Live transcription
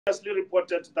previously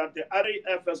reported that the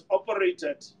RAF has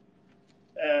operated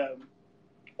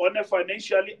on a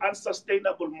financially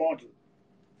unsustainable model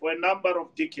for a number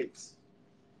of decades.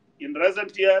 In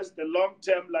recent years, the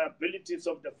long-term liabilities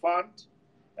of the fund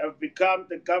have become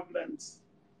the government's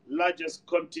largest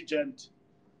contingent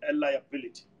and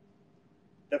liability.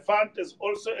 The fund has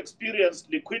also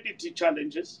experienced liquidity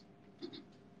challenges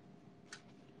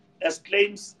as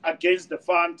claims against the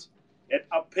fund had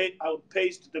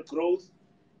outpaced the growth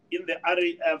in the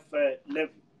RAF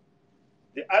levy.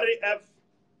 The RAF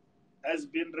has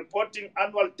been reporting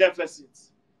annual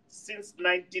deficits since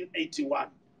 1981.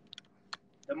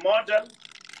 The model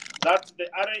that the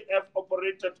RAF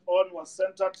operated on was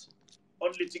centered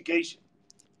on litigation,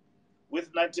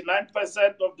 with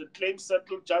 99% of the claims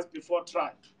settled just before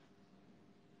trial.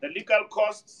 The legal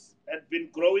costs had been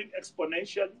growing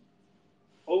exponentially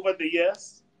over the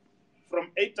years,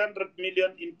 from 800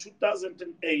 million in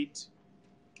 2008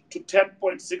 to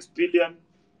 10.6 billion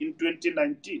in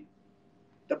 2019.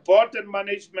 The board and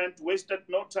management wasted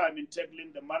no time in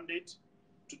tackling the mandate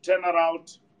to turn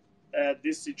around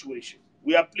this situation.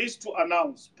 We are pleased to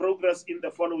announce progress in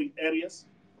the following areas.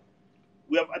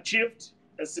 We have achieved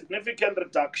a significant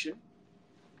reduction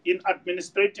in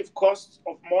administrative costs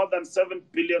of more than 7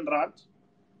 billion rand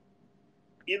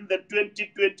in the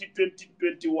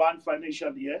 2020-2021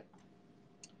 financial year.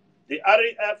 The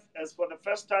RAF has, for the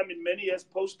first time in many years,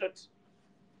 posted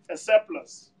a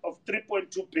surplus of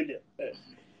 3.2 billion.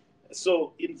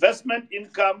 So investment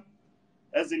income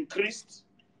has increased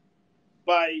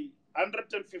by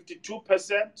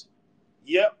 152%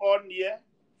 year on year,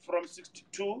 from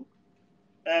 62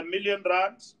 million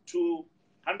rand to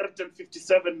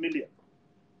 157 million.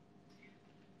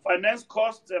 Finance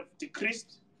costs have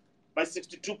decreased by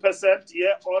 62%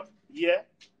 year on year,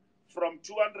 from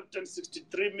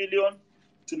 263 million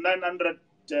to 900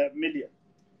 million.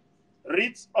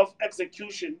 Rates of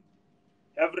execution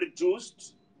have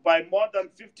reduced by more than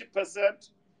 50%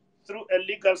 through a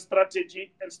legal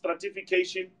strategy and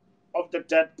stratification of the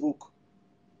debt book.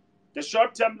 The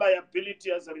short-term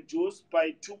liability has reduced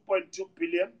by 2.2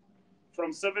 billion,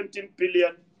 from 17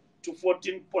 billion to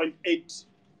 14.8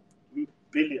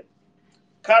 billion.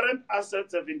 Current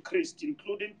assets have increased,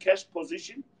 including cash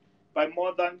position, by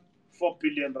more than 4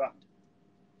 billion rand.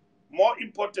 More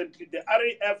importantly, the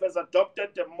RAF has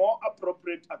adopted a more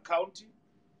appropriate accounting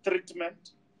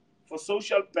treatment for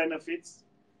social benefits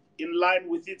in line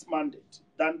with its mandate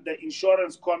than the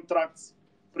insurance contracts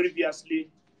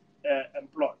previously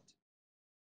employed.